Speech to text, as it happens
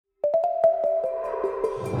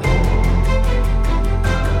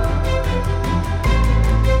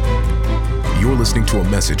You're listening to a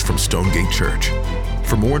message from Stonegate Church.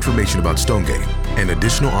 For more information about Stonegate and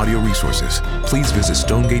additional audio resources, please visit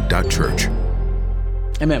stonegate.church.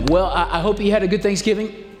 Amen. Well, I hope you had a good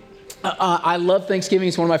Thanksgiving. I love Thanksgiving.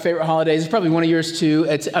 It's one of my favorite holidays. It's probably one of yours too.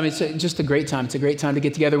 It's just a great time. It's a great time to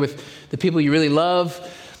get together with the people you really love.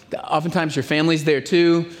 Oftentimes your family's there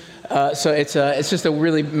too. So it's just a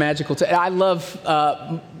really magical time. I love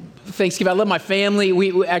Thanksgiving. I love my family.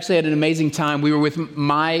 We actually had an amazing time. We were with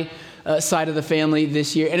my side of the family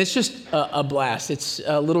this year, and it's just a blast. It's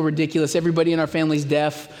a little ridiculous. Everybody in our family's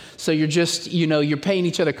deaf, so you're just, you're paying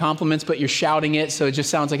each other compliments, but you're shouting it, so it just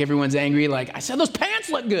sounds like everyone's angry. Like, I said, those pants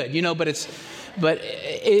look good, but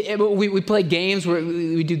we play games.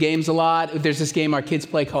 We do games a lot. There's this game our kids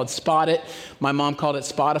play called Spot It. My mom called it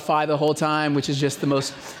Spotify the whole time, which is just the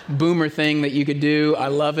most boomer thing that you could do. I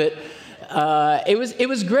love it. It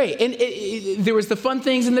was great, and there was the fun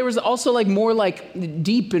things, and there was also more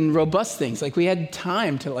deep and robust things. Like, we had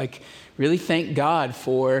time to really thank God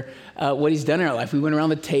for what He's done in our life. We went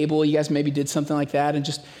around the table. You guys maybe did something like that, and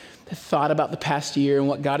just thought about the past year and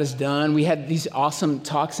what God has done. We had these awesome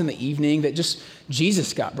talks in the evening that just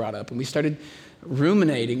Jesus got brought up, and we started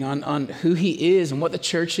ruminating on who He is and what the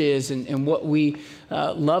church is and what we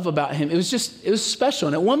love about Him. It was special.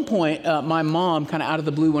 And at one point, my mom, kind of out of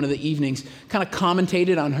the blue one of the evenings, kind of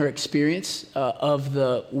commentated on her experience of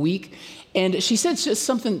the week. And she said just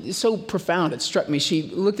something so profound, it struck me. She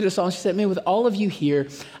looked at us all and she said, "Man, with all of you here,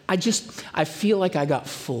 I feel like I got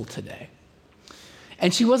full today."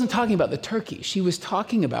 And she wasn't talking about the turkey. She was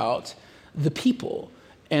talking about the people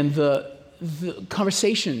and the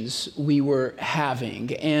conversations we were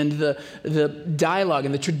having and the dialogue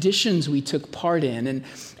and the traditions we took part in. And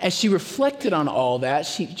as she reflected on all that,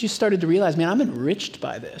 she just started to realize, man, I'm enriched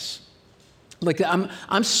by this.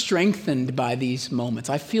 I'm strengthened by these moments.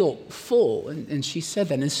 I feel full. And she said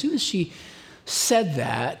that. And as soon as she said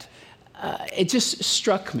that, it just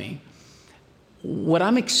struck me. What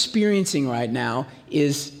I'm experiencing right now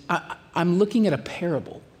is I'm looking at a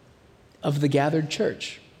parable of the gathered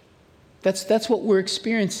church. That's what we're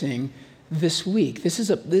experiencing this week. This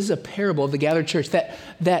is a parable of the gathered church,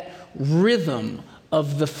 that rhythm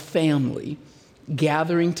of the family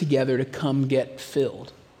gathering together to come get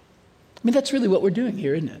filled. I mean, that's really what we're doing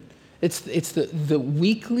here, isn't it? It's the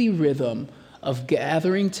weekly rhythm of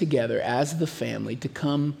gathering together as the family to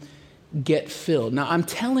come get filled. Now, I'm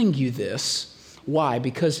telling you this. Why?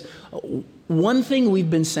 Because one thing we've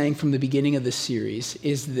been saying from the beginning of this series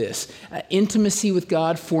is this: intimacy with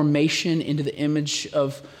God, formation into the image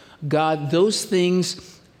of God, those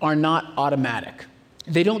things are not automatic.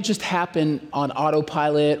 They don't just happen on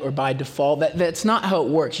autopilot or by default. That's not how it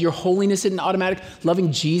works. Your holiness isn't automatic.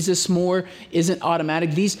 Loving Jesus more isn't automatic.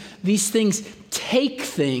 These things take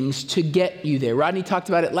things to get you there. Rodney talked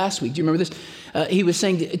about it last week. Do you remember this? He was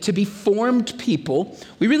saying to be formed people,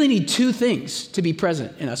 we really need two things to be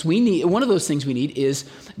present in us. One of those things we need is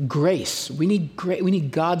grace. We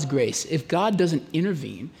need God's grace. If God doesn't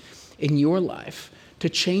intervene in your life to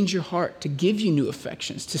change your heart, to give you new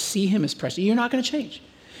affections, to see Him as precious, you're not going to change.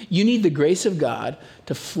 You need the grace of God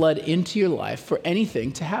to flood into your life for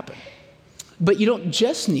anything to happen. But you don't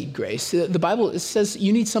just need grace. The Bible says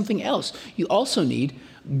you need something else. You also need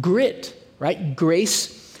grit, right?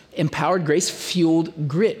 Empowered grace fueled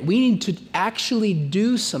grit. We need to actually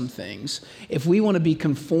do some things if we want to be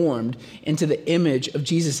conformed into the image of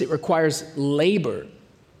Jesus. It requires labor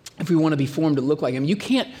if we want to be formed to look like Him. You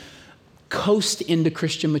can't coast into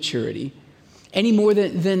Christian maturity any more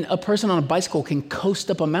than a person on a bicycle can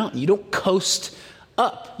coast up a mountain. You don't coast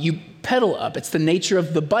up, you pedal up. It's the nature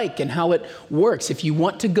of the bike and how it works. If you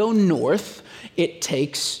want to go north, it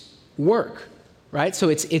takes work, right? So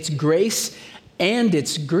it's grace and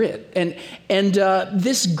it's grit. And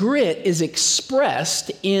this grit is expressed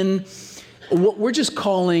in what we're just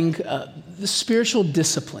calling the spiritual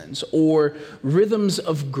disciplines or rhythms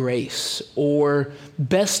of grace or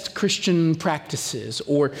best Christian practices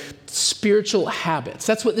or spiritual habits.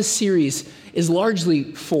 That's what this series is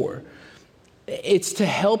largely for. It's to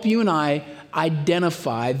help you and I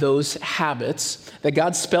identify those habits that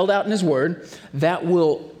God spelled out in His Word that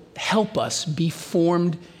will help us be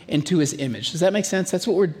formed into His image. Does that make sense? That's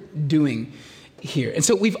what we're doing here. And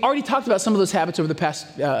so we've already talked about some of those habits over the past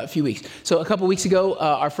few weeks. So a couple weeks ago,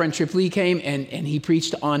 our friend Trip Lee came and he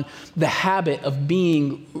preached on the habit of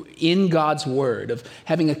being in God's Word, of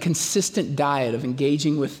having a consistent diet, of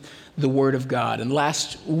engaging with the Word of God. And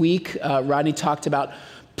last week, Rodney talked about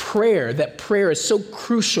prayer, that prayer is so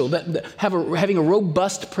crucial, that having a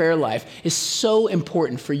robust prayer life is so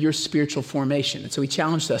important for your spiritual formation. And so he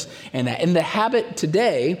challenged us in that. And the habit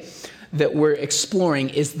today that we're exploring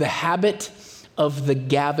is the habit of the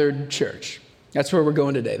gathered church. That's where we're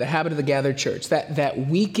going today, the habit of the gathered church. That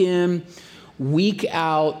week in, week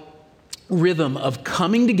out rhythm of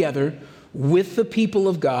coming together with the people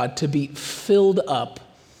of God to be filled up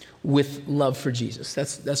with love for Jesus.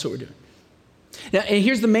 That's what we're doing. Now, and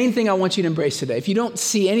here's the main thing I want you to embrace today. If you don't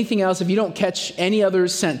see anything else, if you don't catch any other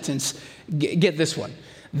sentence, get this one.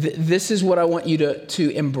 This is what I want you to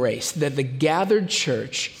embrace, that the gathered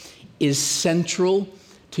church is central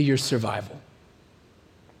to your survival.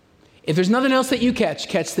 If there's nothing else that you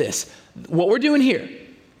catch this. What we're doing here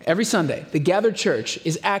every Sunday, the gathered church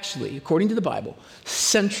is actually, according to the Bible,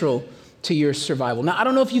 central to your survival. Now, I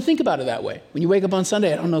don't know if you think about it that way. When you wake up on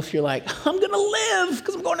Sunday, I don't know if you're like, I'm going to live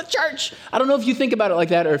because I'm going to church. I don't know if you think about it like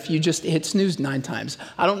that or if you just hit snooze 9 times.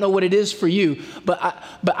 I don't know what it is for you, but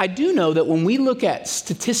I do know that when we look at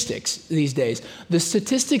statistics these days, the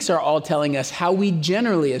statistics are all telling us how we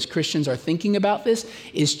generally as Christians are thinking about this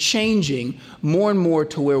is changing more and more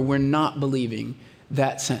to where we're not believing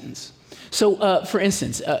that sentence. So, for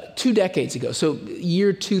instance, 2 decades ago, so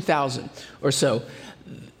year 2000 or so,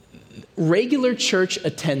 regular church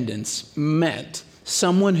attendance meant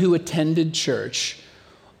someone who attended church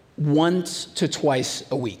once to twice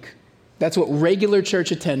a week. That's what regular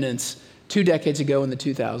church attendance 2 decades ago in the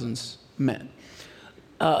 2000s meant.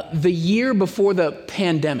 The year before the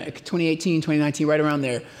pandemic, 2018, 2019, right around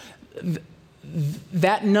there,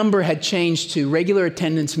 that number had changed to regular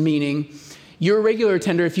attendance, meaning you're a regular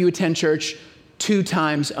attender if you attend church 2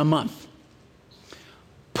 times a month.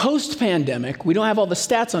 Post-pandemic, we don't have all the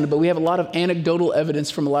stats on it, but we have a lot of anecdotal evidence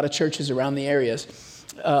from a lot of churches around the areas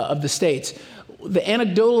of the states. The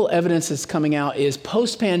anecdotal evidence that's coming out is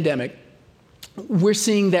post-pandemic, we're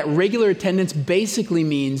seeing that regular attendance basically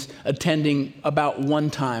means attending about 1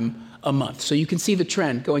 time a month. So you can see the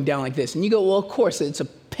trend going down like this. And you go, well, of course, it's a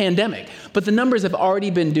pandemic. But the numbers have already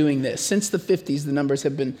been doing this. Since the 50s, the numbers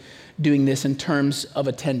have been doing this in terms of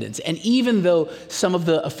attendance. And even though some of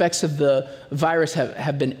the effects of the virus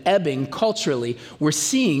have been ebbing culturally, we're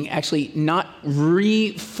seeing actually not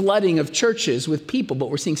re-flooding of churches with people, but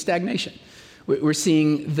we're seeing stagnation. We're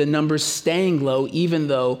seeing the numbers staying low, even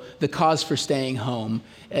though the cause for staying home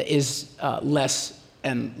is less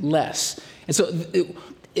and less. And so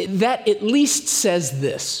that at least says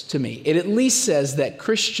this to me. It at least says that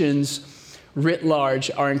Christians writ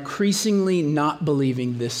large are increasingly not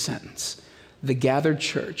believing this sentence. The gathered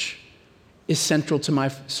church is central to my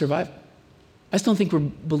survival. I just don't think we're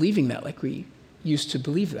believing that like we used to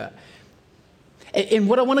believe that. And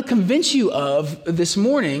what I want to convince you of this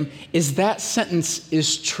morning is that sentence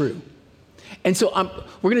is true. And so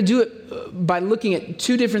we're going to do it by looking at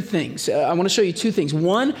 2 different things. I want to show you 2 things.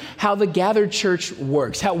 One, how the gathered church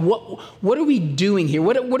works. What are we doing here?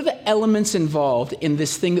 What are the elements involved in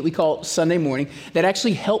this thing that we call Sunday morning that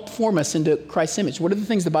actually help form us into Christ's image? What are the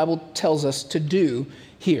things the Bible tells us to do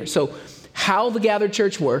here? So how the gathered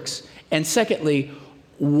church works, and secondly,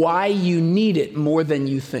 why you need it more than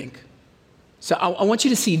you think. So I want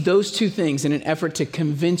you to see those 2 things in an effort to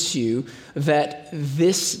convince you that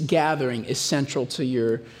this gathering is central to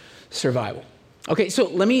your survival. Okay, so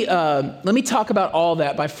let me talk about all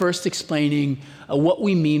that by first explaining what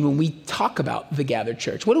we mean when we talk about the gathered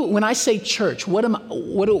church. When I say church, what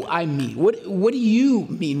do I mean? What do you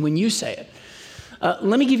mean when you say it?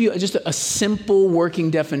 Let me give you just a simple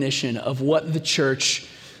working definition of what the church,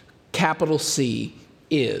 capital C,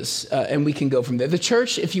 is, and we can go from there. The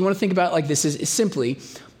church, if you want to think about it like this, is simply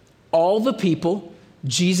all the people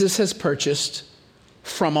Jesus has purchased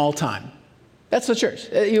from all time. That's the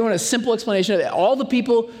church. You want a simple explanation of it? All the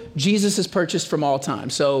people Jesus has purchased from all time.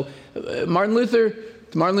 So Martin Luther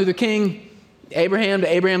to Martin Luther King, Abraham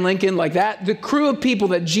to Abraham Lincoln, like that. The crew of people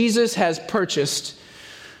that Jesus has purchased,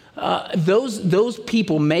 those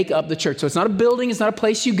people make up the church. So it's not a building, it's not a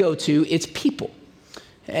place you go to, it's people.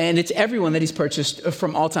 And it's everyone that he's purchased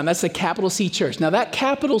from all time. That's the capital C church. Now that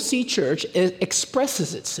capital C church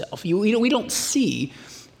expresses itself. We don't see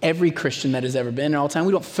every Christian that has ever been in all time.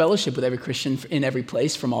 We don't fellowship with every Christian in every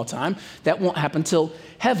place from all time. That won't happen till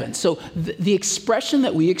heaven. So the expression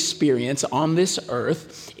that we experience on this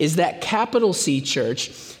earth is that capital C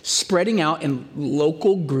church spreading out in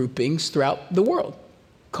local groupings throughout the world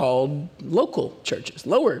called local churches,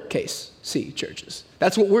 lowercase c churches.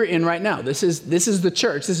 That's what we're in right now. This is the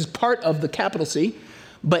church. This is part of the capital C,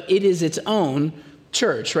 but it is its own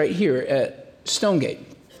church right here at Stonegate.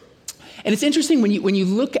 And it's interesting when you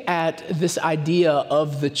look at this idea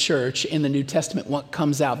of the church in the New Testament, what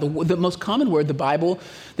comes out. The most common word the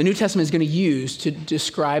New Testament is going to use to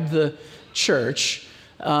describe the church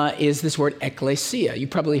is this word ekklesia. You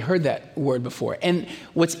probably heard that word before. And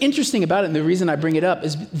what's interesting about it, and the reason I bring it up,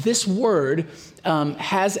 is this word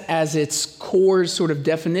has as its core sort of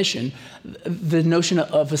definition the notion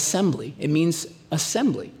of assembly. It means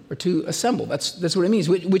assembly, or to assemble. That's what it means,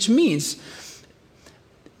 which means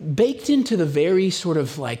baked into the very sort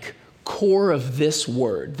of like core of this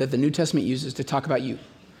word that the New Testament uses to talk about you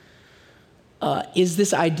is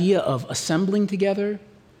this idea of assembling together,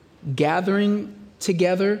 gathering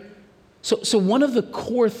together. So one of the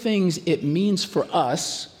core things it means for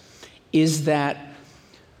us is that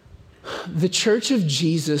the Church of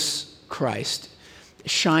Jesus Christ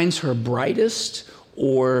shines her brightest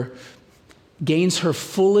or gains her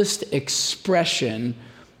fullest expression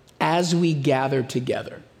as we gather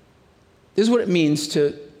together. This is what it means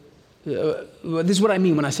to, this is what I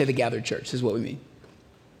mean when I say the gathered church. This is what we mean.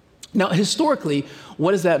 Now, historically,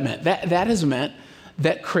 what has that meant? That has meant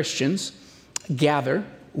that Christians gather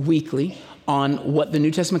weekly on what the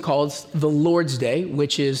New Testament calls the Lord's Day,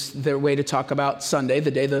 which is their way to talk about Sunday, the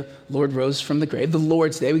day the Lord rose from the grave, the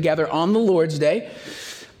Lord's Day. We gather on the Lord's Day.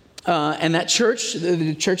 And that church,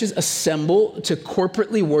 the churches assemble to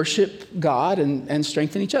corporately worship God and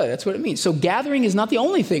strengthen each other. That's what it means. So gathering is not the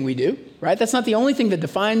only thing we do, right? That's not the only thing that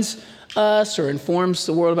defines us or informs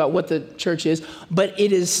the world about what the church is, but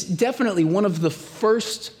it is definitely one of the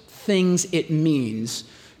first things it means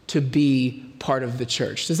to be part of the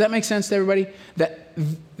church. Does that make sense to everybody?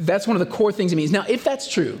 That's one of the core things it means. Now, if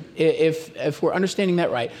that's true, if we're understanding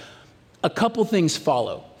that right, a couple things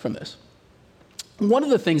follow from this. One of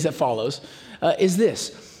the things that follows is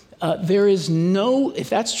this. If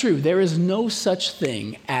that's true, there is no such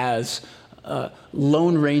thing as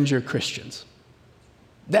Lone Ranger Christians.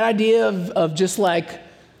 That idea of just like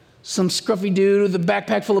some scruffy dude with a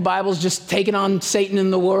backpack full of Bibles just taking on Satan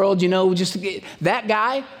in the world, just that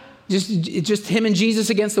guy, just him and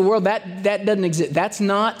Jesus against the world, that doesn't exist. That's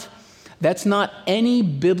not any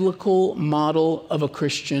biblical model of a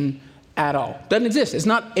Christian at all. Doesn't exist. It's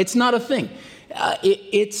not a thing.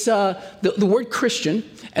 The word Christian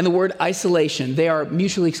and the word isolation, they are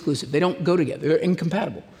mutually exclusive. They don't go together. They're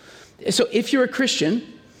incompatible. So if you're a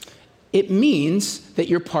Christian, it means that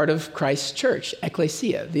you're part of Christ's church,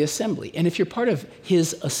 ekklesia, the assembly. And if you're part of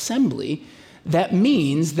his assembly, that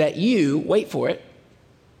means that you, wait for it,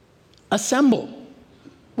 assemble,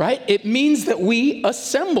 right? It means that we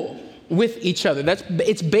assemble with each other.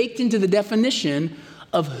 It's baked into the definition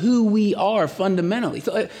of who we are fundamentally.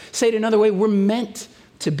 So, say it another way, we're meant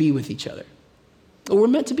to be with each other. We're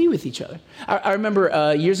meant to be with each other. I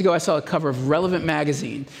remember years ago I saw a cover of Relevant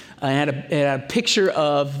magazine. It had a picture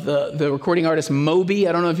of the recording artist Moby.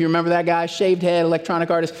 I don't know if you remember that guy, shaved head,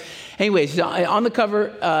 electronic artist. Anyways, he's on the cover,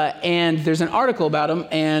 and there's an article about him,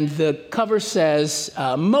 and the cover says,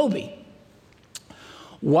 Moby,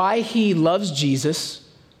 why he loves Jesus,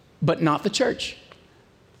 but not the church.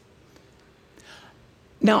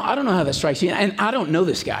 Now, I don't know how that strikes you, and I don't know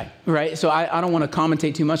this guy, right? So I don't want to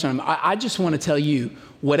commentate too much on him. I just want to tell you,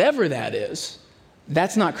 whatever that is,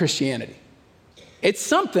 that's not Christianity. It's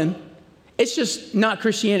something. It's just not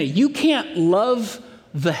Christianity. You can't love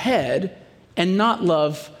the head and not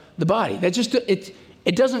love the body.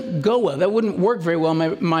 It doesn't go well. That wouldn't work very well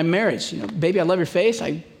in my marriage. Baby, I love your face.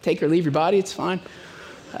 I take or leave your body. It's fine.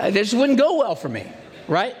 That just wouldn't go well for me,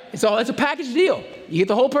 right? It's a package deal. You get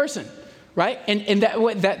the whole person. Right? And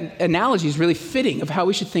that analogy is really fitting of how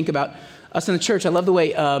we should think about us in the church. I love the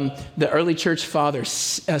way the early church father,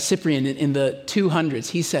 Cyprian, in the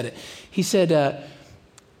 200s, he said it. He said,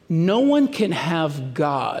 no one can have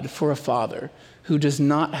God for a father who does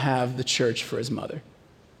not have the church for his mother.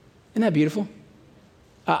 Isn't that beautiful?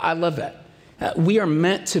 I love that. We are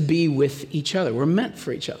meant to be with each other. We're meant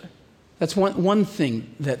for each other. That's one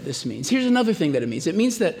thing that this means. Here's another thing that it means. It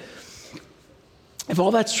means that if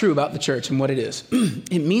all that's true about the church and what it is,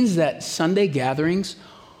 it means that Sunday gatherings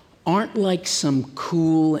aren't like some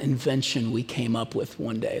cool invention we came up with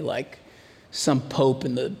one day, like some pope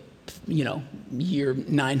in the year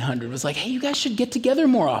 900 was like, hey, you guys should get together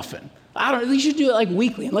more often. You should do it like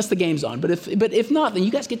weekly, unless the game's on. But if not, then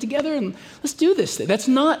you guys get together and let's do this thing. It's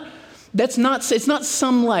not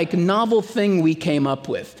some like novel thing we came up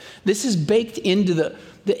with. This is baked into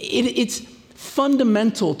it's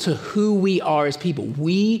fundamental to who we are as people.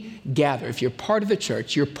 We gather. If you're part of the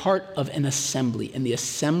church, you're part of an assembly, and the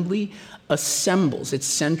assembly assembles. It's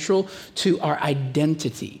central to our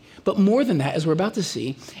identity. But more than that, as we're about to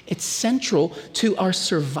see, it's central to our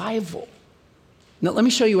survival. Now, let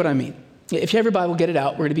me show you what I mean. If you have your Bible, get it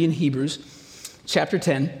out. We're going to be in Hebrews chapter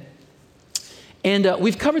 10. And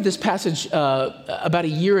we've covered this passage about a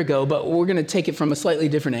year ago, but we're going to take it from a slightly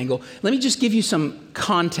different angle. Let me just give you some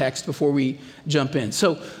context before we jump in.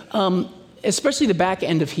 So, especially the back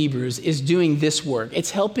end of Hebrews is doing this work. It's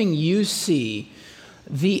helping you see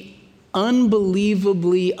the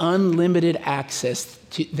unbelievably unlimited access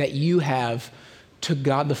that you have to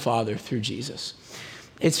God the Father through Jesus.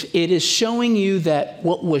 It is showing you that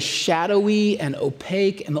what was shadowy and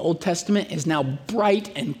opaque in the Old Testament is now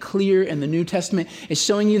bright and clear in the New Testament. It's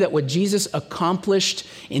showing you that what Jesus accomplished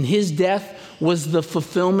in his death was the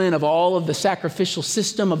fulfillment of all of the sacrificial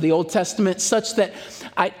system of the Old Testament, such that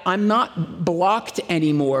I'm not blocked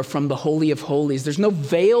anymore from the Holy of Holies. There's no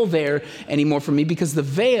veil there anymore for me, because the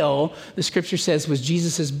veil, the scripture says, was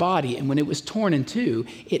Jesus' body. And when it was torn in two,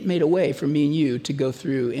 it made a way for me and you to go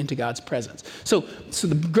through into God's presence. So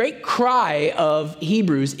the great cry of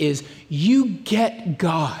Hebrews is, you get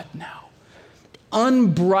God now.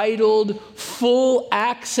 Unbridled, full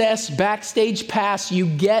access, backstage pass, you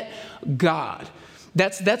get God.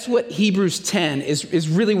 That's what Hebrews 10 is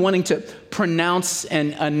really wanting to pronounce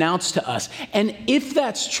and announce to us. And if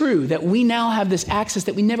that's true, that we now have this access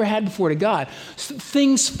that we never had before to God,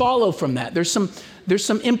 things follow from that. There's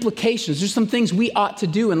some implications. There's some things we ought to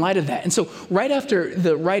do in light of that. And so right after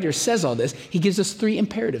the writer says all this, he gives us 3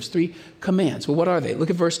 imperatives, 3 commands. Well, what are they? Look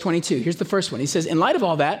at verse 22. Here's the first one. He says, in light of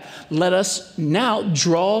all that, let us now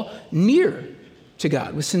draw near to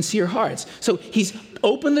God with sincere hearts. So he's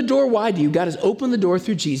opened the door wide to you. God has opened the door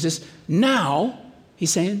through Jesus. Now,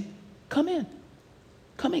 he's saying, come in.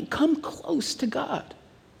 Come in. Come close to God.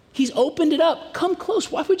 He's opened it up. Come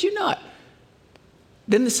close. Why would you not?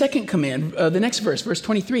 Then the second command, the next verse, verse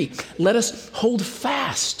 23, let us hold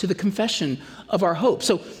fast to the confession of our hope.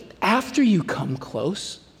 So after you come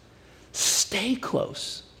close, stay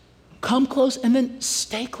close. Come close and then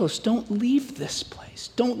stay close. Don't leave this place.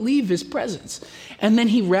 Don't leave his presence. And then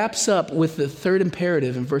he wraps up with the third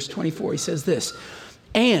imperative in verse 24. He says this,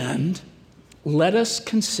 and let us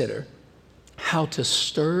consider how to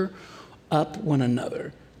stir up one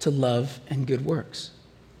another to love and good works.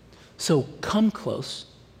 So come close,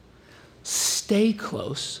 stay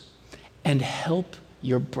close, and help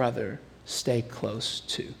your brother stay close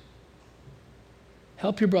too.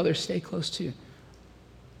 Help your brother stay close too.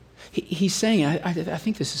 He's saying, I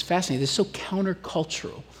think this is fascinating, this is so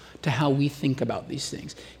countercultural to how we think about these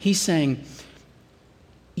things. He's saying,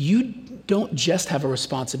 you don't just have a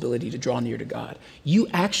responsibility to draw near to God. You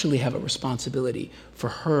actually have a responsibility for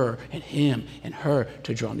her and him and her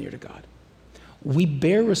to draw near to God. We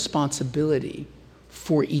bear responsibility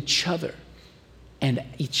for each other and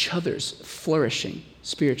each other's flourishing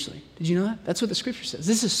spiritually. Did you know that? That's what the scripture says.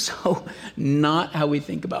 This is so not how we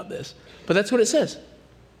think about this, but that's what it says.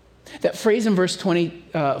 That phrase in verse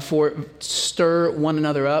 24, stir one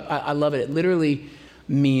another up, I love it. It literally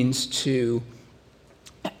means to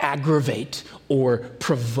aggravate or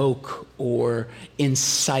provoke or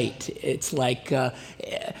incite. It's like,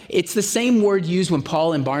 it's the same word used when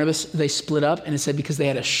Paul and Barnabas, they split up, and it said because they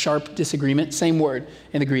had a sharp disagreement. Same word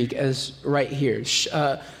in the Greek as right here,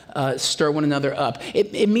 stir one another up.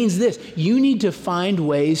 It means this, you need to find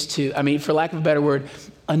ways to, for lack of a better word,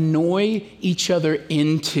 annoy each other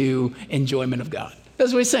into enjoyment of God.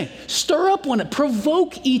 That's what he's saying. Stir up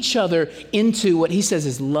provoke each other into what he says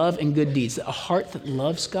is love and good deeds, a heart that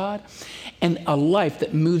loves God and a life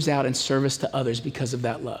that moves out in service to others because of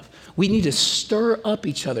that love. We need to stir up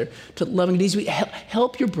each other to loving deeds. We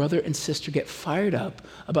help your brother and sister get fired up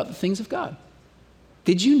about the things of God.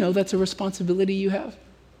 Did you know that's a responsibility you have?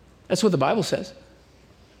 That's what the Bible says.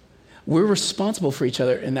 We're responsible for each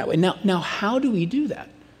other in that way. Now, how do we do that?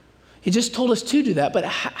 He just told us to do that, but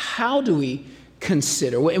how do we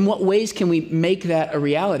consider? In what ways can we make that a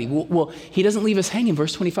reality? Well, he doesn't leave us hanging.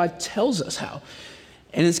 Verse 25 tells us how.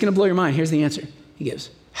 And it's going to blow your mind. Here's the answer he gives.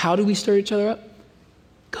 How do we stir each other up?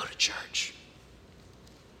 Go to church.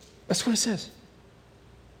 That's what it says.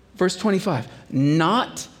 Verse 25,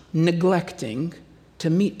 not neglecting to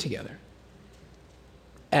meet together,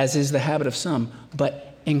 as is the habit of some,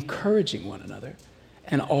 but encouraging one another,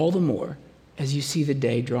 and all the more as you see the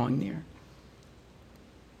day drawing near.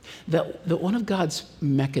 That one of God's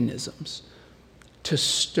mechanisms to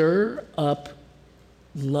stir up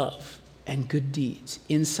love and good deeds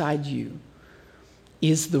inside you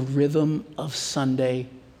is the rhythm of Sunday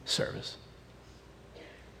service.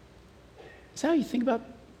 Is that how you think about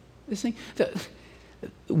this thing?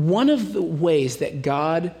 One of the ways that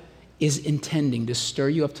God is intending to stir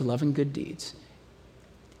you up to love and good deeds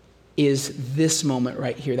is this moment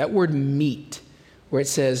right here. That word meet, where it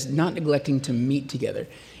says not neglecting to meet together.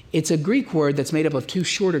 It's a Greek word that's made up of 2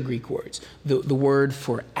 shorter Greek words. The word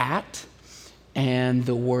for at and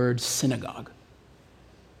the word synagogue.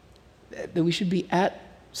 That we should be at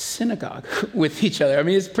synagogue with each other. I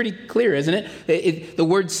mean, it's pretty clear, isn't it? The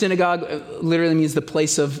word synagogue literally means the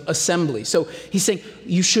place of assembly. So he's saying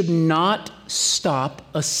you should not stop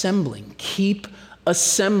assembling. Keep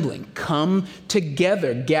assembling. Come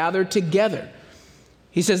together. Gather together.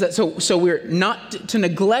 He says that so we're not to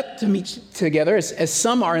neglect to meet together as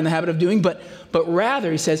some are in the habit of doing, but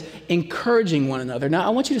rather, he says, encouraging one another. Now, I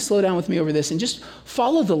want you to slow down with me over this and just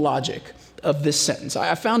follow the logic of this sentence.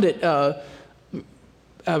 I found it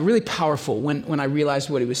really powerful when I realized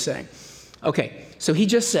what he was saying. Okay, so he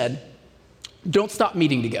just said, don't stop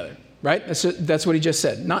meeting together, right? That's what he just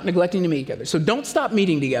said, not neglecting to meet together. So don't stop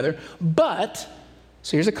meeting together, but,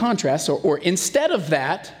 so here's a contrast, or instead of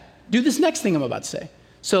that, do this next thing I'm about to say.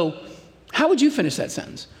 So how would you finish that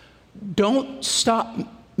sentence? Don't stop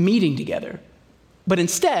meeting together, but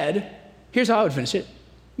instead, here's how I would finish it,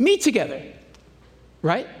 meet together,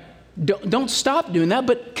 right? Don't stop doing that,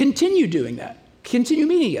 but continue doing that. Continue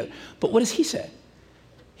meeting together. But what does he say?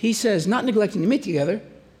 He says, not neglecting to meet together,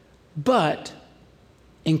 but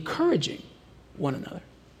encouraging one another.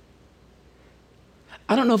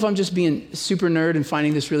 I don't know if I'm just being super nerd and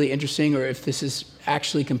finding this really interesting or if this is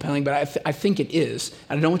actually compelling, but I think it is,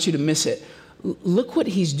 and I don't want you to miss it. Look what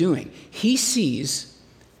he's doing. He sees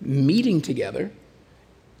meeting together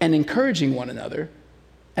and encouraging one another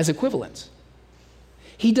as equivalents.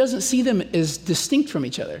 He doesn't see them as distinct from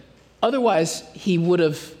each other. Otherwise, he would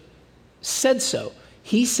have said so.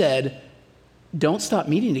 He said, don't stop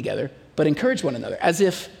meeting together, but encourage one another. As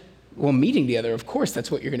if, well, meeting together, of course,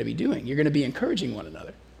 that's what you're going to be doing. You're going to be encouraging one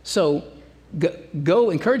another. So go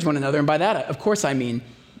encourage one another. And by that, of course, I mean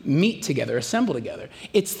meet together, assemble together.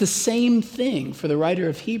 It's the same thing for the writer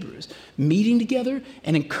of Hebrews. Meeting together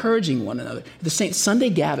and encouraging one another. The same Sunday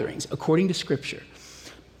gatherings, according to Scripture,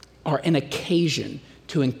 are an occasion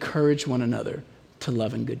to encourage one another to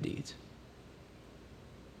love and good deeds.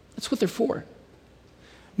 That's what they're for.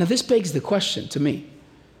 Now, this begs the question to me.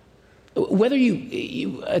 Whether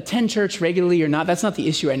you attend church regularly or not, that's not the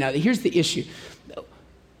issue right now. Here's the issue.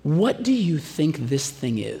 What do you think this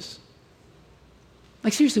thing is?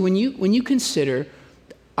 Like seriously, when you consider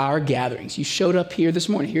our gatherings, you showed up here this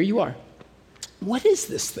morning, here you are. What is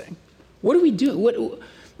this thing? What do we do?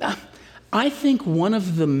 I think one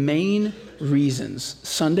of the main reasons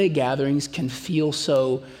Sunday gatherings can feel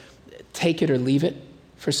so take it or leave it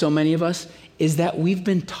for so many of us is that we've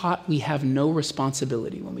been taught we have no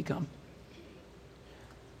responsibility when we come.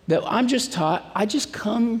 That I'm just taught, I just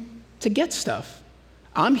come to get stuff.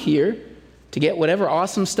 I'm here to get whatever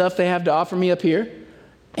awesome stuff they have to offer me up here.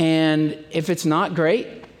 And if it's not great,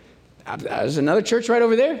 there's another church right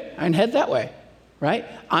over there. I can head that way, right?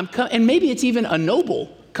 And maybe it's even a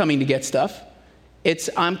noble coming to get stuff.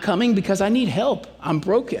 I'm coming because I need help. I'm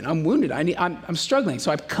broken. I'm wounded. I'm struggling.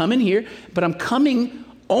 So I've come in here, but I'm coming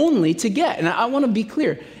only to get. And I want to be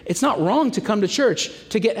clear. It's not wrong to come to church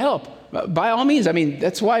to get help. By all means, I mean,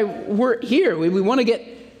 that's why we're here. We want to get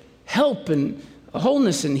help and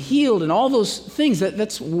wholeness and healed and all those things.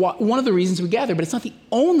 That's one of the reasons we gather, but it's not the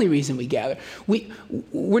only reason we gather.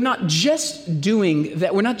 We're not just doing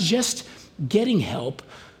that. We're not just getting help.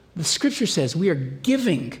 The Scripture says we are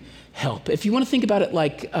giving help. If you want to think about it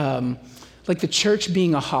like the church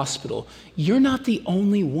being a hospital, you're not the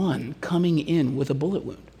only one coming in with a bullet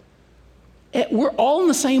wound. We're all in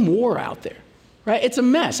the same war out there, right? It's a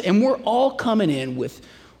mess, and we're all coming in with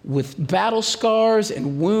battle scars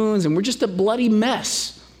and wounds, and we're just a bloody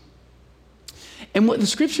mess. And what the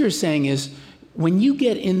Scripture is saying is, when you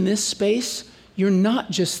get in this space, you're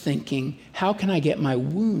not just thinking, how can I get my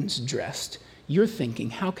wounds dressed? You're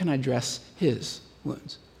thinking, how can I dress his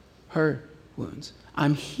wounds, her wounds?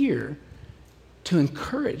 I'm here to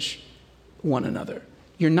encourage one another.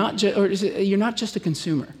 You're not just a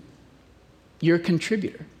consumer. You're a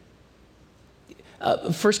contributor.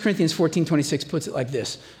 1 Corinthians 14:26 puts it like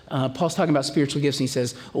this. Paul's talking about spiritual gifts, and he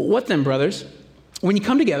says, what then, brothers? When you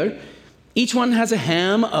come together, each one has a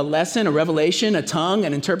hymn, a lesson, a revelation, a tongue,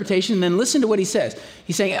 an interpretation, and then listen to what he says.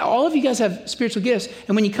 He's saying, all of you guys have spiritual gifts,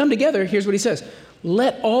 and when you come together, here's what he says.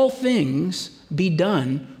 Let all things be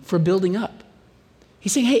done for building up.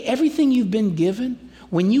 He's saying, hey, everything you've been given,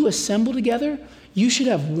 when you assemble together, you should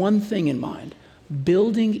have one thing in mind,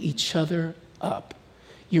 building each other up.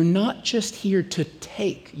 You're not just here to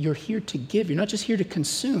take, you're here to give. You're not just here to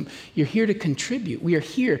consume, you're here to contribute. We are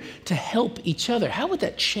here to help each other. How would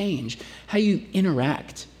that change how you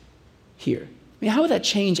interact here? I mean, how would that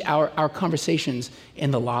change our conversations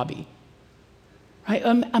in the lobby? Right?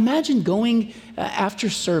 Imagine going after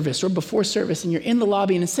service or before service and you're in the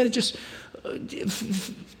lobby, and instead of just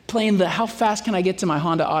playing the how fast can I get to my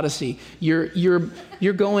Honda Odyssey. You're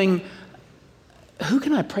going, who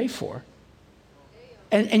can I pray for?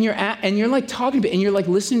 And you're like talking to, and you're like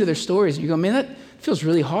listening to their stories, and you go, man, that feels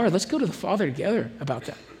really hard. Let's go to the Father together about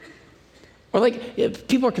that. Or like if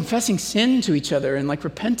people are confessing sin to each other and like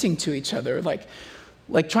repenting to each other, like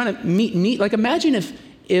trying to meet. Like imagine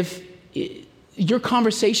if your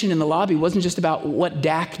conversation in the lobby wasn't just about what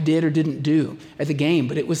Dak did or didn't do at the game,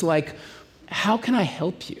 but it was like, how can I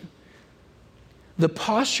help you? The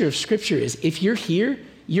posture of Scripture is, if you're here,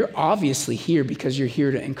 you're obviously here because you're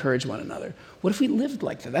here to encourage one another. What if we lived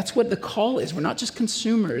like that? That's what the call is. We're not just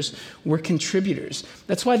consumers, we're contributors.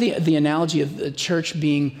 That's why the analogy of the church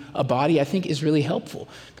being a body, I think, is really helpful.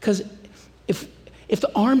 Because if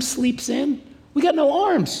the arm sleeps in, we got no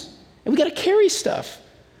arms, and we got to carry stuff.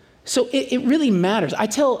 So it really matters. I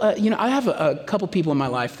tell, I have a couple people in my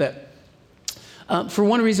life that, for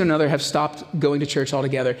one reason or another, have stopped going to church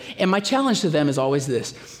altogether. And my challenge to them is always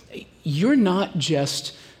this: you're not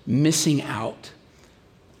just missing out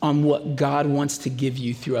on what God wants to give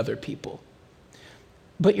you through other people,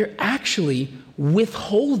 but you're actually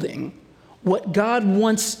withholding what God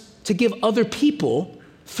wants to give other people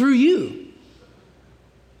through you.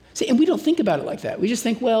 See, and we don't think about it like that. We just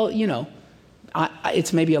think, well,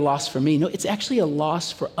 it's maybe a loss for me. No, it's actually a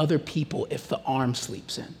loss for other people if the arm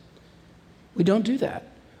sleeps in. We don't do that.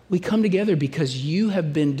 We come together because you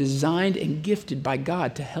have been designed and gifted by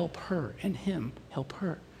God to help her and him help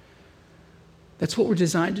her. That's what we're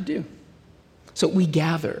designed to do. So we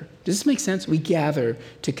gather. Does this make sense? We gather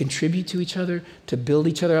to contribute to each other, to build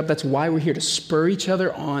each other up. That's why we're here, to spur each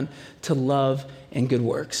other on to love and good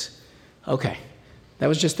works. Okay, that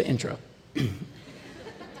was just the intro.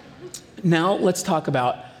 Now let's talk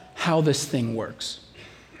about how this thing works.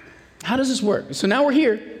 How does this work? So now we're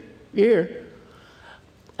here. You're here.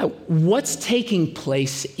 What's taking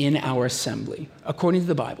place in our assembly, according to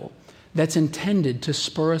the Bible, that's intended to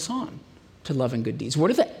spur us on to love and good deeds? What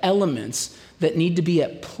are the elements that need to be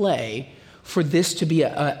at play for this to be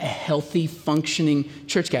a healthy, functioning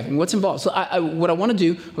church gathering? What's involved? So what I want to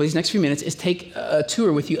do over these next few minutes is take a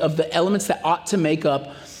tour with you of the elements that ought to make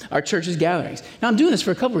up our church's gatherings. Now, I'm doing this for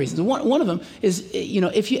a couple reasons. One of them is,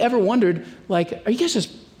 if you ever wondered, like, are you guys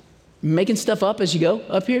just making stuff up as you go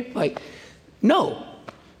up here? Like, no,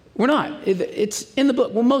 we're not. It's in the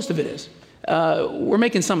book. Well, most of it is. We're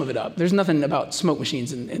making some of it up. There's nothing about smoke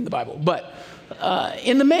machines in the Bible. But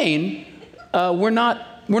in the main, we're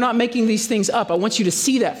not making these things up. I want you to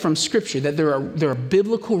see that from Scripture, that there are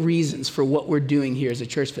biblical reasons for what we're doing here as a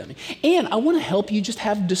church family. And I want to help you just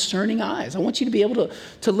have discerning eyes. I want you to be able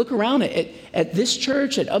to look around at this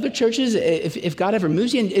church, at other churches, if God ever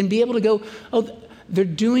moves you, and be able to go, oh, they're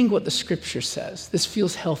doing what the Scripture says. This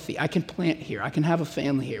feels healthy. I can plant here. I can have a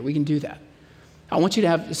family here. We can do that. I want you to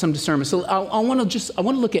have some discernment. So I want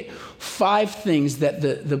to look at 5 things that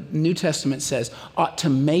the New Testament says ought to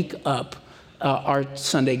make up our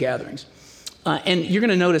Sunday gatherings. And you're going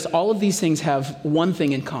to notice all of these things have one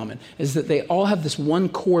thing in common, is that they all have this one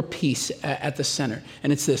core piece at the center,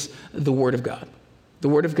 and it's this: the Word of God. The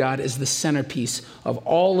Word of God is the centerpiece of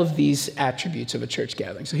all of these attributes of a church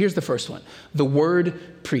gathering. So here's the first one: the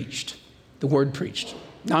Word preached. The Word preached.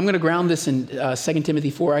 Now I'm going to ground this in 2 Timothy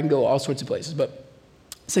 4. I can go all sorts of places, but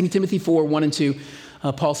 2 Timothy 4, 1 and 2,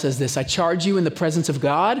 Paul says this: I charge you in the presence of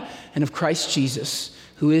God and of Christ Jesus,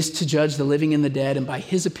 who is to judge the living and the dead, and by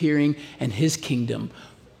his appearing and his kingdom.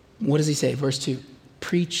 What does he say? Verse 2,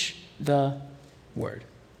 preach the word.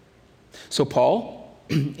 So Paul,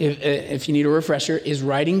 if you need a refresher, is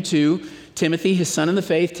writing to Timothy, his son in the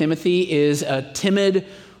faith. Timothy is a timid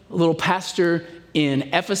little pastor in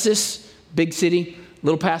Ephesus, big city,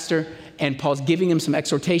 little pastor. And Paul's giving him some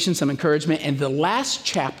exhortation, some encouragement. And the last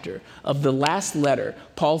chapter of the last letter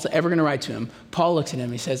Paul's ever going to write to him, Paul looks at him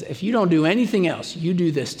and he says, if you don't do anything else, you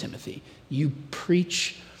do this, Timothy. You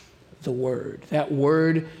preach the word. That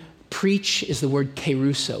word, preach, is the word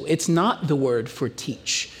keruso. It's not the word for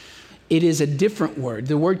teach. It is a different word.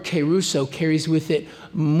 The word keruso carries with it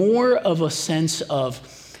more of a sense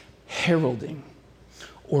of heralding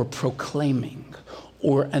or proclaiming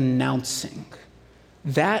or announcing.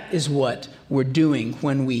 That is what we're doing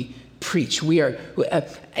when we preach.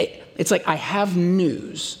 It's like, I have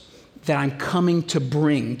news that I'm coming to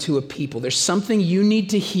bring to a people. There's something you need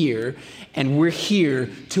to hear, and we're here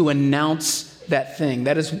to announce that thing.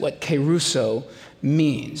 That is what keruso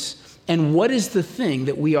means. And what is the thing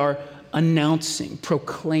that we are announcing,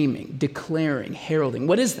 proclaiming, declaring, heralding?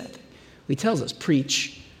 What is that? He tells us,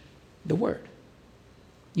 preach the word.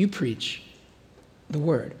 You preach the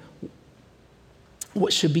word.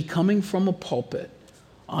 What should be coming from a pulpit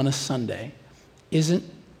on a Sunday isn't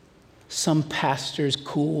some pastor's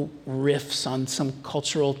cool riffs on some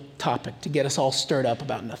cultural topic to get us all stirred up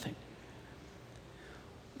about nothing.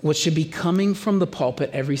 What should be coming from the pulpit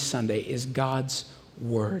every Sunday is God's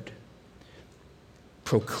word,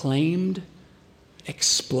 proclaimed,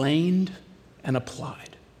 explained, and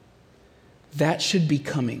applied. That should be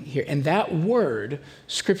coming here. And that word,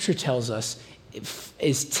 Scripture tells us,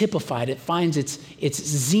 is typified. It finds its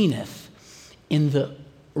zenith in the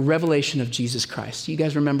revelation of Jesus Christ. You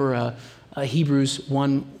guys remember Hebrews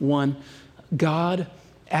 1:1? God,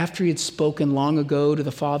 after he had spoken long ago to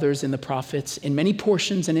the fathers and the prophets in many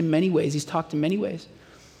portions and in many ways, he's talked in many ways.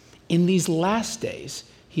 In these last days,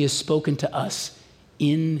 he has spoken to us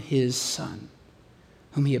in his Son,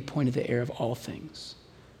 whom he appointed the heir of all things,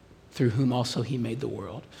 through whom also he made the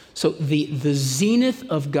world. So the zenith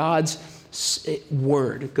of God's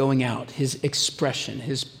word going out, his expression,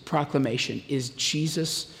 his proclamation is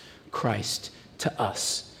Jesus Christ to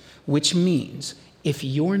us, which means if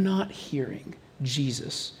you're not hearing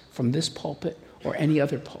Jesus from this pulpit or any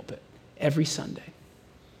other pulpit every Sunday,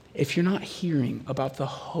 if you're not hearing about the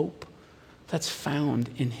hope that's found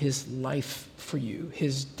in his life for you,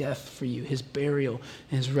 his death for you, his burial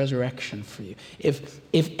and his resurrection for you, if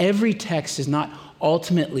every text is not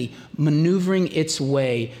ultimately maneuvering its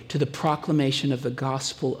way to the proclamation of the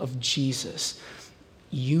gospel of Jesus,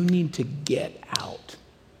 you need to get out.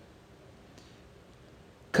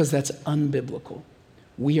 Because that's unbiblical.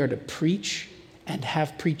 We are to preach and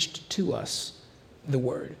have preached to us the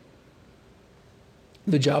word.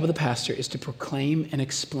 The job of the pastor is to proclaim and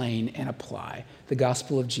explain and apply the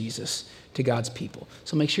gospel of Jesus to God's people.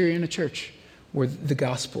 So make sure you're in a church where the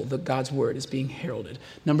gospel, God's word is being heralded.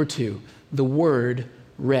 Number 2, the word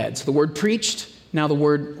read. So the word preached, now the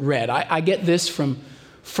word read. I get this from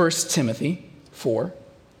 1 Timothy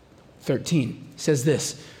 4:13. It says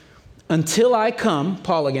this, until I come,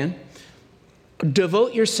 Paul again,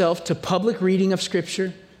 devote yourself to public reading of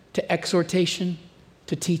Scripture, to exhortation,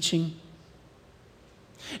 to teaching.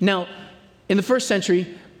 Now, in the first century,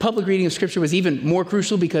 public reading of Scripture was even more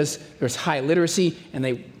crucial because there was high literacy and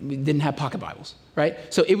they didn't have pocket Bibles, right?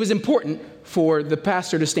 So it was important for the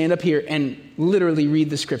pastor to stand up here and literally read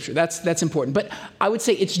the Scripture. That's important. But I would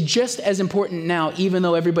say it's just as important now, even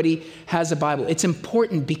though everybody has a Bible. It's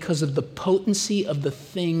important because of the potency of the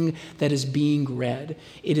thing that is being read.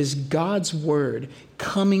 It is God's word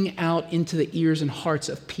coming out into the ears and hearts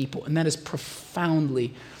of people, and that is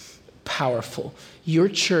profoundly powerful. Your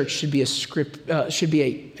church should be a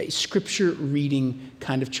scripture reading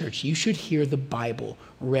kind of church. You should hear the Bible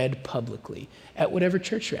read publicly at whatever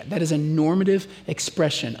church you're at. That is a normative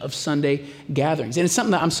expression of Sunday gatherings. And it's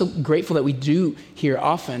something that I'm so grateful that we do here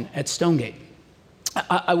often at Stonegate.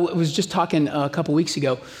 I was just talking a couple weeks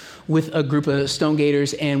ago with a group of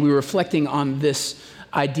Stonegaters, and we were reflecting on this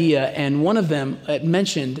idea, and one of them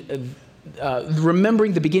mentioned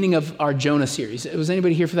remembering the beginning of our Jonah series. Was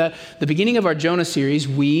anybody here for that? The beginning of our Jonah series,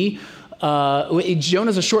 Jonah's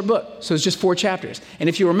a short book, so it's just 4 chapters. And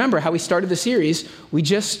if you remember how we started the series, we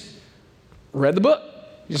just read the book.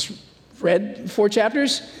 Just read 4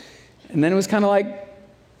 chapters, and then it was kind of like,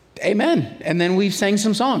 amen. And then we sang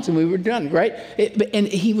some songs, and we were done, right? And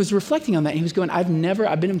he was reflecting on that, and he was going, I've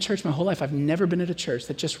been in church my whole life. I've never been at a church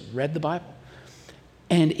that just read the Bible.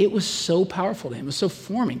 And it was so powerful to him. It was so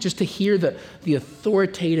forming just to hear the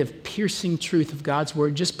authoritative, piercing truth of God's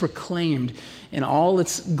word just proclaimed in all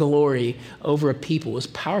its glory over a people was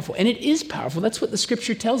powerful. And it is powerful. That's what the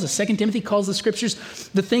Scripture tells us. 2 Timothy calls the Scriptures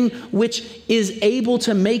the thing which is able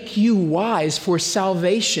to make you wise for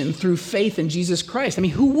salvation through faith in Jesus Christ. I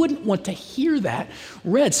mean, who wouldn't want to hear that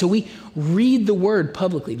read? So we read the word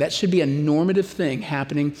publicly. That should be a normative thing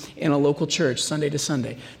happening in a local church Sunday to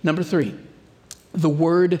Sunday. Number 3. The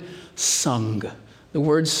word sung. The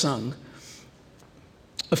word sung.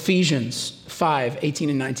 Ephesians 5:18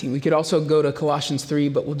 and 19. We could also go to Colossians 3,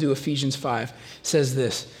 but we'll do Ephesians 5. It says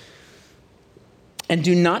this, and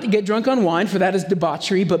do not get drunk on wine, for that is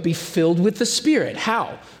debauchery, but be filled with the Spirit.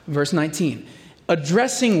 How? Verse 19.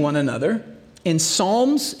 Addressing one another in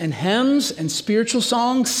psalms and hymns and spiritual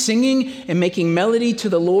songs, singing and making melody to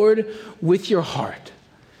the Lord with your heart.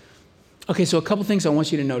 Okay, so a couple things I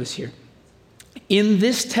want you to notice here. In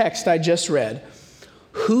this text I just read,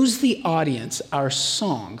 who's the audience our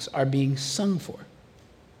songs are being sung for?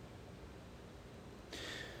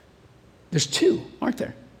 There's 2, aren't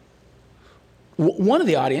there? One of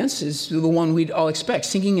the audience is the one we'd all expect,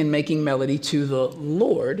 singing and making melody to the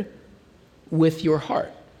Lord with your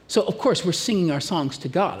heart. So, of course, we're singing our songs to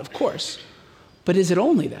God, of course. But is it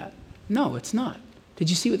only that? No, it's not. Did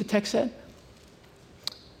you see what the text said?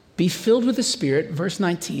 Be filled with the Spirit, verse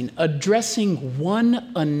 19, addressing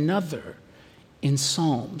one another in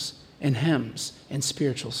psalms and hymns and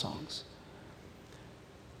spiritual songs.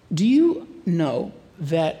 Do you know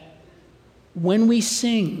that when we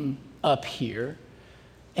sing up here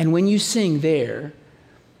and when you sing there,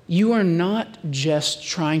 you are not just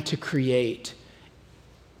trying to create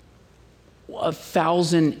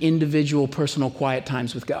 1,000 individual personal quiet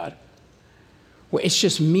times with God, where it's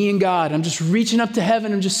just me and God. I'm just reaching up to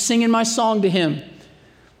heaven and just singing my song to him.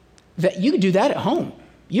 That you can do that at home.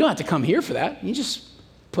 You don't have to come here for that. You just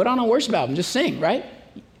put on a worship album, just sing, right?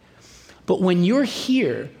 But when you're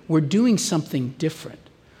here, we're doing something different.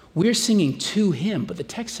 We're singing to him, but the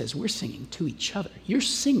text says we're singing to each other. You're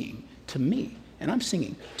singing to me, and I'm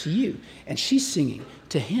singing to you, and she's singing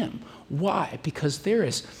to him. Why? Because there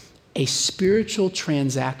is a spiritual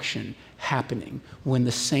transaction happening when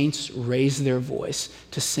the saints raise their voice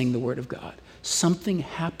to sing the word of God. Something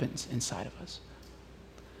happens inside of us.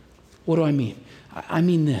 What do I mean? I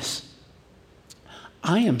mean this.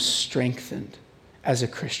 I am strengthened as a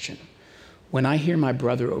Christian when I hear my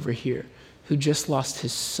brother over here, who just lost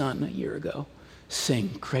his son a year ago,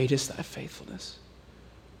 sing, "Great is thy faithfulness,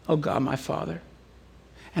 oh God, my Father."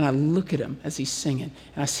 And I look at him as he's singing,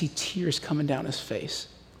 and I see tears coming down his face.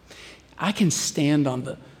 I can stand on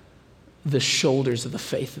the shoulders of the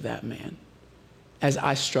faith of that man as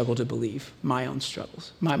I struggle to believe my own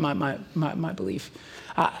struggles, my belief.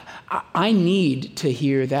 I need to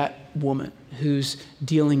hear that woman who's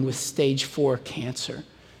dealing with stage 4 cancer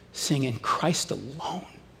sing, "In Christ alone,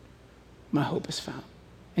 my hope is found."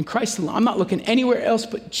 In Christ alone. I'm not looking anywhere else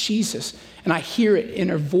but Jesus. And I hear it in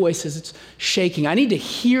her voice as it's shaking. I need to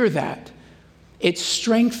hear that. It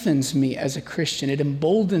strengthens me as a Christian. It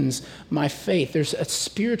emboldens my faith. There's a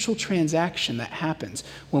spiritual transaction that happens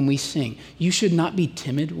when we sing. You should not be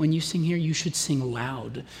timid when you sing here. You should sing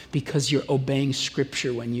loud because you're obeying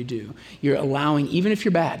Scripture when you do. You're allowing, even if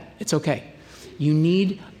you're bad, it's okay. You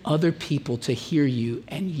need other people to hear you,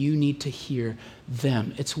 and you need to hear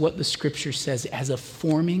them. It's what the Scripture says. It has a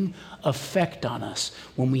forming effect on us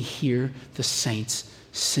when we hear the saints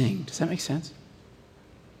sing. Does that make sense?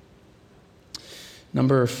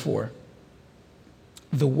 Number 4,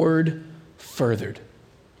 the word furthered.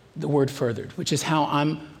 The word furthered, which is how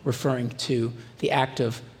I'm referring to the act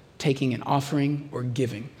of taking an offering or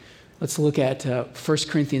giving. Let's look at 1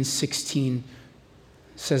 Corinthians 16.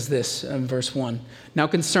 Says this in verse 1. Now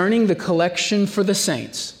concerning the collection for the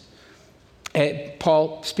saints,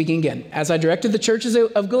 Paul speaking again, "As I directed the churches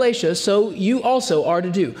of Galatia, so you also are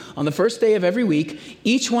to do. On the first day of every week,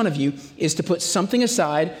 each one of you is to put something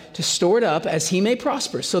aside to store it up as he may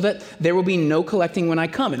prosper, so that there will be no collecting when I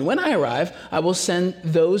come. And when I arrive, I will send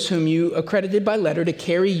those whom you accredited by letter to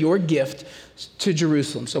carry your gift to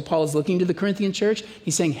Jerusalem." So Paul is looking to the Corinthian church.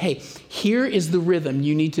 He's saying, hey, here is the rhythm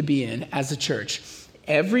you need to be in as a church.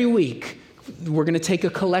 Every week, we're going to take a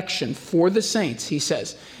collection for the saints, he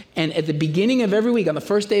says. And at the beginning of every week, on the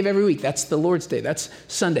first day of every week, that's the Lord's Day, that's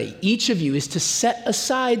Sunday, each of you is to set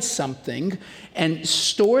aside something and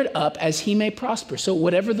store it up as he may prosper. So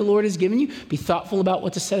whatever the Lord has given you, be thoughtful about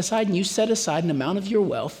what to set aside, and you set aside an amount of your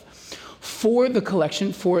wealth for the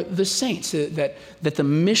collection for the saints, that the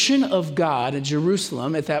mission of God in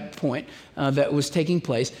Jerusalem at that point that was taking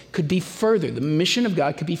place could be furthered. The mission of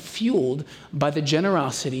God could be fueled by the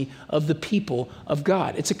generosity of the people of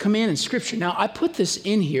God. It's a command in Scripture. Now, I put this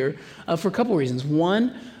in here for a couple of reasons.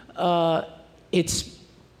 One,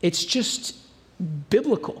 it's just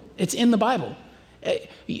biblical. It's in the Bible.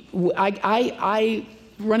 I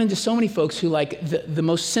run into so many folks who, like, the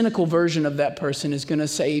most cynical version of that person is going to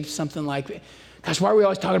say something like, "Gosh, why are we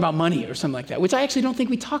always talking about money?" or something like that, which I actually don't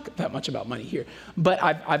think we talk that much about money here. But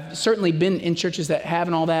I've certainly been in churches that have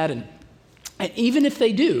and all that, and even if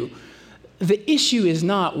they do, the issue is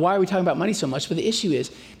not why are we talking about money so much, but the issue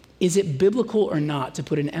is it biblical or not to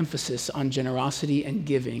put an emphasis on generosity and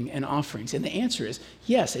giving and offerings? And the answer is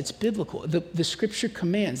yes, it's biblical. The Scripture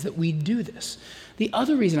commands that we do this. The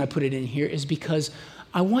other reason I put it in here is because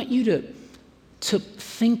I want you to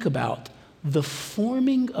think about the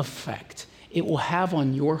forming effect it will have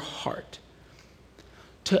on your heart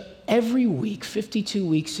to every week, 52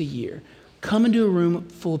 weeks a year, come into a room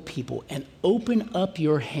full of people and open up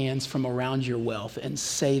your hands from around your wealth and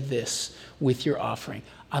say this with your offering: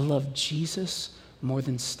 "I love Jesus more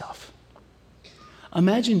than stuff."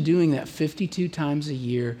 Imagine doing that 52 times a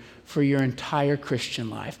year for your entire Christian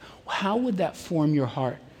life. How would that form your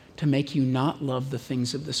heart to make you not love the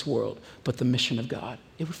things of this world, but the mission of God?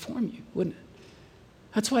 It would form you, wouldn't it?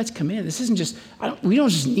 That's why it's commanded. This isn't just, we don't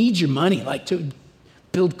just need your money like to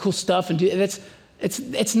build cool stuff and do,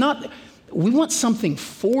 it's not, we want something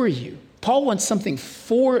for you. Paul wants something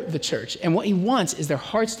for the church. And what he wants is their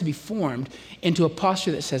hearts to be formed into a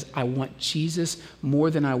posture that says, I want Jesus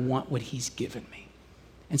more than I want what he's given me.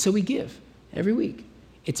 And so we give every week.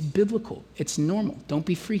 It's biblical. It's normal. Don't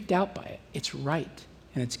be freaked out by it. It's right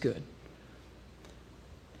and it's good.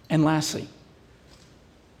 And lastly,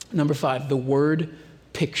 number 5, the word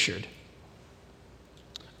pictured,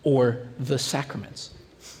 or the sacraments.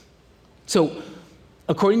 So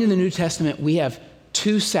according to the New Testament, we have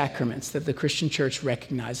 2 sacraments that the Christian church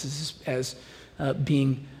recognizes as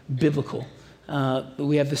being biblical.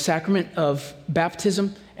 We have the sacrament of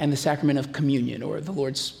baptism and the sacrament of communion, or the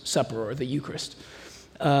Lord's Supper, or the Eucharist.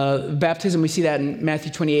 Baptism, we see that in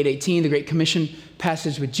Matthew 28:18, the Great Commission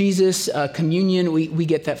passage with Jesus. Communion, we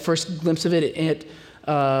get that first glimpse of it at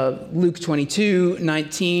Luke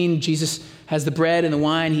 22:19. Jesus has the bread and the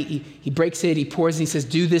wine. He breaks it, he pours it, he says,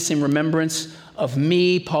 do this in remembrance of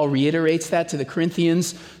me. Paul reiterates that to the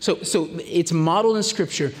Corinthians. So it's modeled in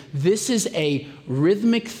Scripture. This is a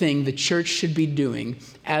rhythmic thing the church should be doing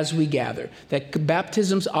as we gather, that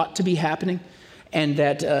baptisms ought to be happening, and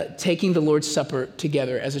that taking the Lord's Supper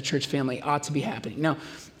together as a church family ought to be happening. Now,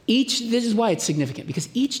 this is why it's significant, because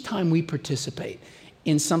each time we participate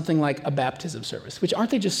in something like a baptism service, which aren't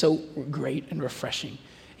they just so great and refreshing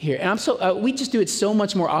here? And we just do it so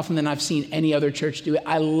much more often than I've seen any other church do it.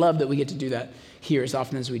 I love that we get to do that here as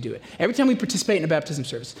often as we do it. Every time we participate in a baptism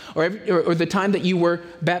service, or the time that you were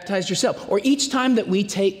baptized yourself, or each time that we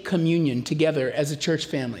take communion together as a church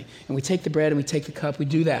family, and we take the bread and we take the cup, we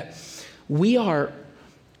do that. We are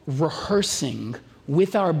rehearsing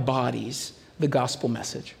with our bodies the gospel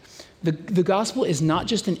message. The gospel is not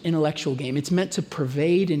just an intellectual game. It's meant to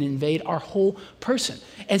pervade and invade our whole person.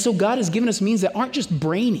 And so God has given us means that aren't just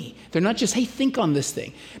brainy. They're not just, hey, think on this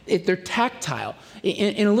thing. They're tactile.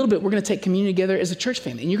 In a little bit, we're going to take communion together as a church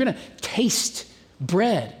family, and you're going to taste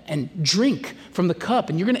bread and drink from the cup,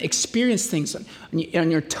 and you're going to experience things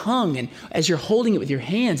on your tongue and as you're holding it with your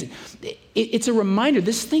hands. It's a reminder,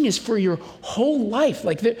 this thing is for your whole life.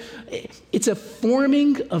 It's a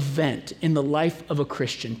forming event in the life of a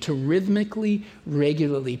Christian to rhythmically,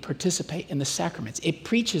 regularly participate in the sacraments. It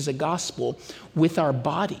preaches a gospel with our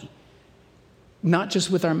body, not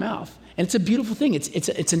just with our mouth. And it's a beautiful thing.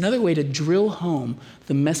 It's another way to drill home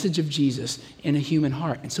the message of Jesus in a human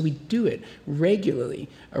heart. And so we do it regularly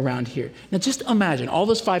around here. Now just imagine all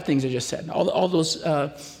those 5 things I just said, all those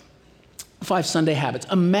 5 Sunday habits.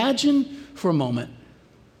 Imagine for a moment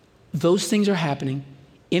those things are happening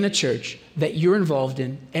in a church that you're involved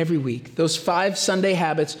in every week. Those 5 Sunday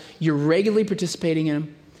habits, you're regularly participating in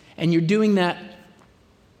them, and you're doing that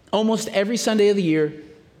almost every Sunday of the year.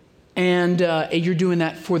 And you're doing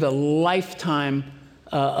that for the lifetime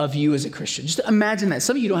of you as a Christian. Just imagine that.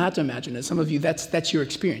 Some of you don't have to imagine it. Some of you, that's your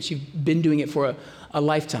experience. You've been doing it for a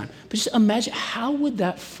lifetime. But just imagine, how would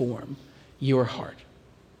that form your heart?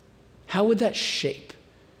 How would that shape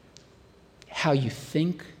how you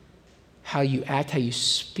think, how you act, how you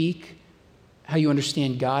speak, how you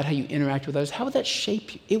understand God, how you interact with others? How would that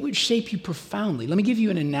shape you? It would shape you profoundly. Let me give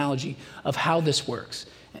you an analogy of how this works.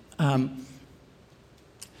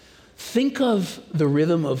 Think of the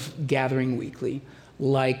rhythm of gathering weekly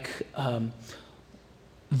like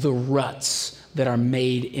the ruts that are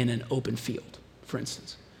made in an open field, for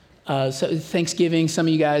instance. So Thanksgiving, some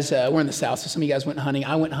of you guys, we're in the South, so some of you guys went hunting.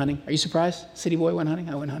 I went hunting. Are you surprised? City boy went hunting?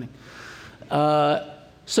 I went hunting.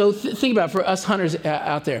 So think about it, for us hunters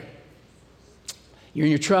out there. You're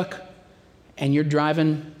in your truck, and you're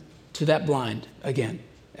driving to that blind again,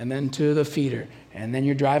 and then to the feeder, and then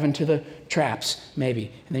you're driving to the traps,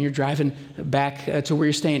 maybe, and then you're driving back to where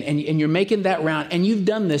you're staying, and you're making that round, and you've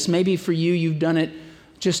done this, maybe for you've done it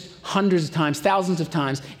just hundreds of times, thousands of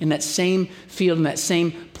times, in that same field, in that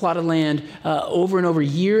same plot of land, over and over,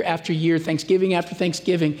 year after year, Thanksgiving after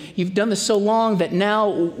Thanksgiving. You've done this so long that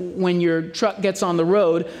now when your truck gets on the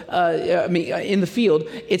road, in the field,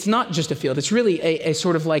 it's not just a field. It's really a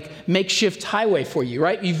sort of like makeshift highway for you,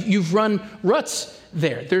 right? You've run ruts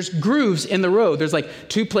there. There's grooves in the road. There's like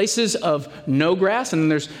 2 places of no grass, and then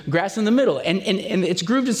there's grass in the middle. And it's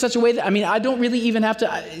grooved in such a way that, I don't really even have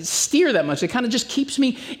to steer that much. It kind of just keeps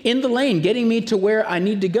me in the lane, getting me to where I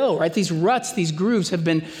need to go, right? These ruts, these grooves have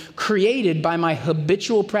been created by my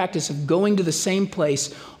habitual practice of going to the same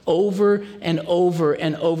place over and over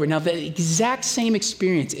and over. Now, the exact same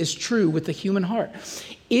experience is true with the human heart.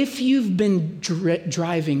 If you've been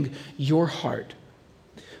driving your heart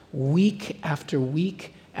week after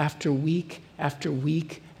week after week after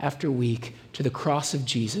week after week to the cross of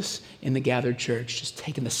Jesus in the gathered church, just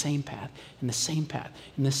taking the same path and the same path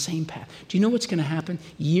and the same path. Do you know what's going to happen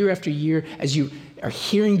year after year as you are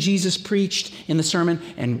hearing Jesus preached in the sermon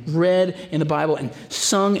and read in the Bible and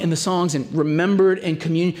sung in the songs and remembered in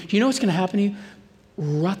communion, do you know what's going to happen to you?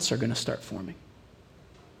 Ruts are going to start forming.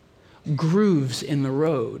 Grooves in the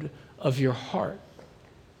road of your heart.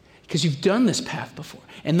 Because you've done this path before.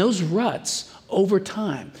 And those ruts, over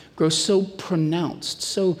time, grow so pronounced,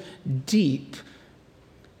 so deep,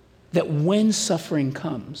 that when suffering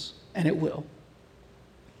comes, and it will,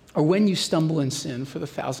 or when you stumble in sin for the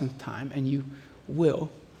 1,000th time, and you will,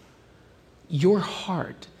 your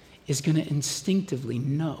heart is going to instinctively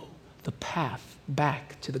know the path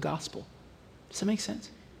back to the gospel. Does that make sense?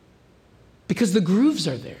 Because the grooves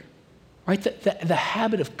are there, right? The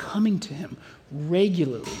habit of coming to him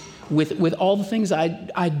regularly with all the things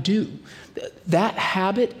I do, that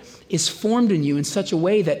habit is formed in you in such a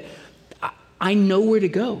way that I know where to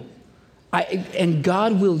go. And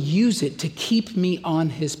God will use it to keep me on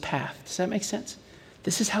his path. Does that make sense?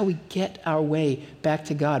 This is how we get our way back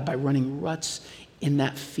to God, by running ruts in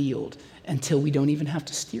that field until we don't even have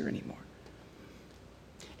to steer anymore.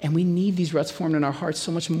 And we need these ruts formed in our hearts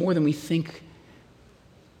so much more than we think.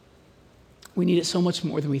 We need it so much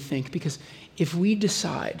more than we think, because if we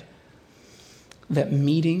decide that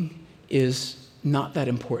meeting is not that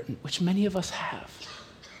important, which many of us have,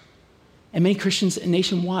 and many Christians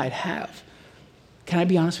nationwide have, can I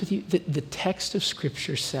be honest with you? The text of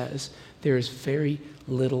Scripture says there is very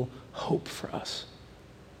little hope for us.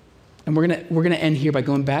 And we're gonna end here by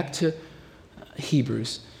going back to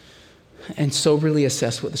Hebrews and soberly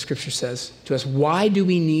assess what the Scripture says to us. Why do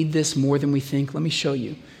we need this more than we think? Let me show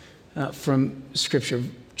you from Scripture.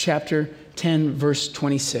 Chapter 10, verse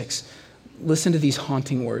 26. Listen to these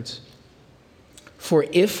haunting words. For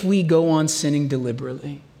if we go on sinning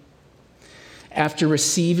deliberately, after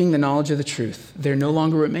receiving the knowledge of the truth, there no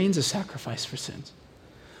longer remains a sacrifice for sins,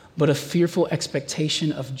 but a fearful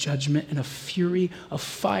expectation of judgment and a fury of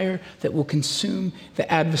fire that will consume the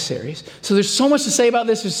adversaries. So there's so much to say about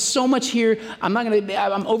this. There's so much here. I'm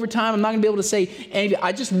over time. I'm not going to be able to say anything.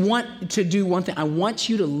 I just want to do one thing. I want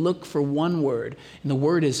you to look for one word, and the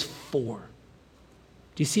word is for.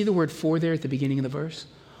 Do you see the word for there at the beginning of the verse?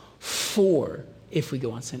 For, if we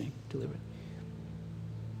go on sinning deliberately.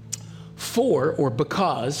 For, or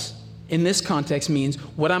because, in this context means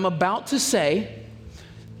what I'm about to say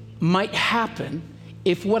might happen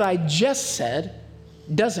if what I just said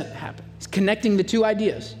doesn't happen. It's connecting the two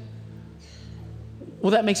ideas.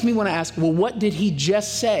 Well, that makes me want to ask, well, what did he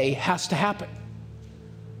just say has to happen?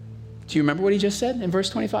 Do you remember what he just said in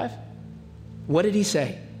verse 25? What did he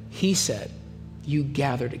say? He said, you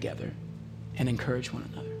gather together and encourage one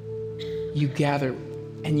another. You gather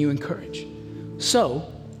and you encourage.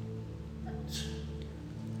 So,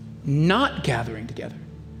 not gathering together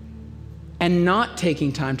and not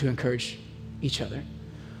taking time to encourage each other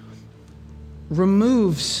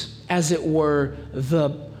removes, as it were,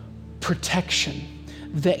 the protection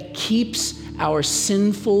that keeps our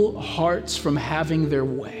sinful hearts from having their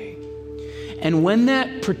way. And when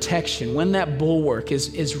that protection, when that bulwark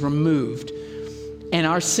is removed, and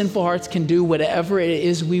our sinful hearts can do whatever it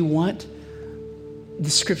is we want,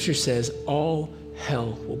 the Scripture says all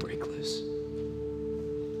hell will break loose.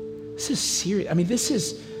 This is serious. I mean, the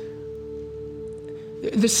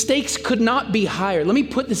stakes could not be higher. Let me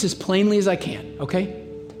put this as plainly as I can, okay?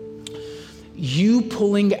 You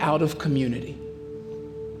pulling out of community,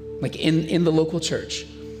 like in the local church,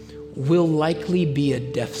 will likely be a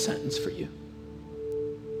death sentence for you.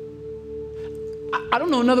 I don't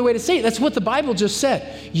know another way to say it. That's what the Bible just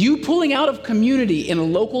said. You pulling out of community in a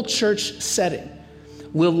local church setting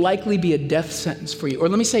will likely be a death sentence for you. Or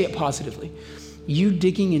let me say it positively. You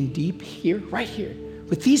digging in deep here, right here,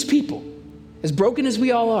 with these people, as broken as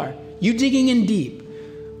we all are, you digging in deep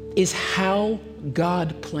is how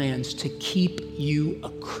God plans to keep you a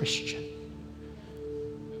Christian.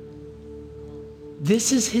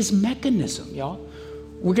 This is his mechanism, y'all.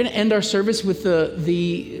 We're going to end our service with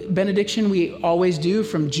the benediction we always do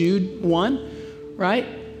from Jude 1, right?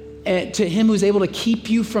 And to him who's able to keep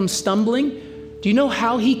you from stumbling. Do you know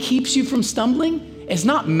how he keeps you from stumbling? It's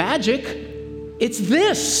not magic. It's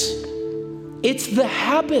this. It's the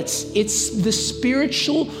habits. It's the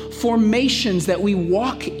spiritual formations that we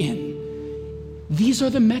walk in. These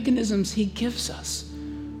are the mechanisms he gives us.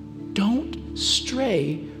 Don't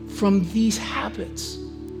stray from these habits.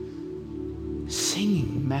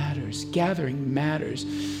 Singing matters. Gathering matters.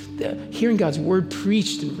 Hearing God's word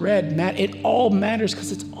preached and read, it all matters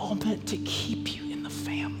because it's all meant to keep you in the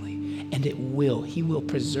family. And it will. He will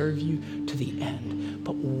preserve you to the end.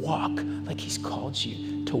 But walk like he's called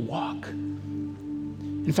you to walk.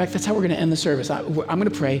 In fact, that's how we're going to end the service. I'm going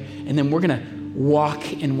to pray, and then we're going to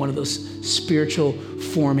walk in one of those spiritual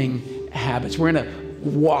forming habits. We're going to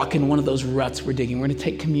walk in one of those ruts we're digging. We're going to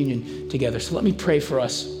take communion together. So let me pray for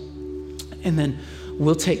us, and then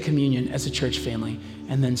we'll take communion as a church family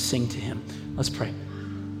and then sing to him. Let's pray.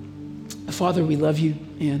 Father, we love you,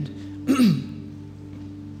 and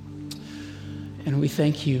we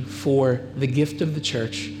thank you for the gift of the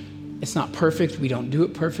church. It's not perfect. We don't do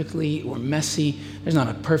it perfectly. We're messy. There's not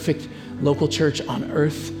a perfect local church on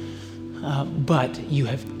earth, but you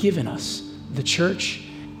have given us the church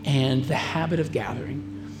and the habit of gathering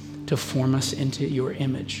to form us into your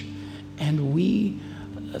image. And we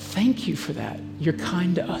thank you for that. You're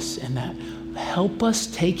kind to us in that. Help us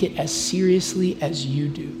take it as seriously as you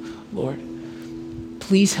do, Lord.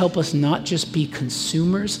 Please help us not just be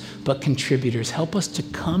consumers, but contributors. Help us to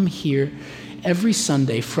come here every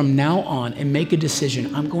Sunday from now on and make a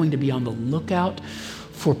decision. I'm going to be on the lookout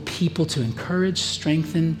for people to encourage,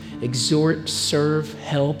 strengthen, exhort, serve,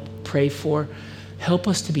 help, pray for. Help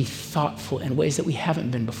us to be thoughtful in ways that we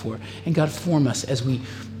haven't been before. And God, form us as we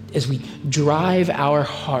drive our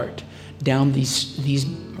heart down these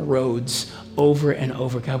roads over and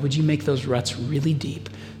over. God, would you make those ruts really deep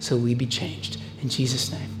so we be changed? In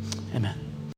Jesus' name, amen.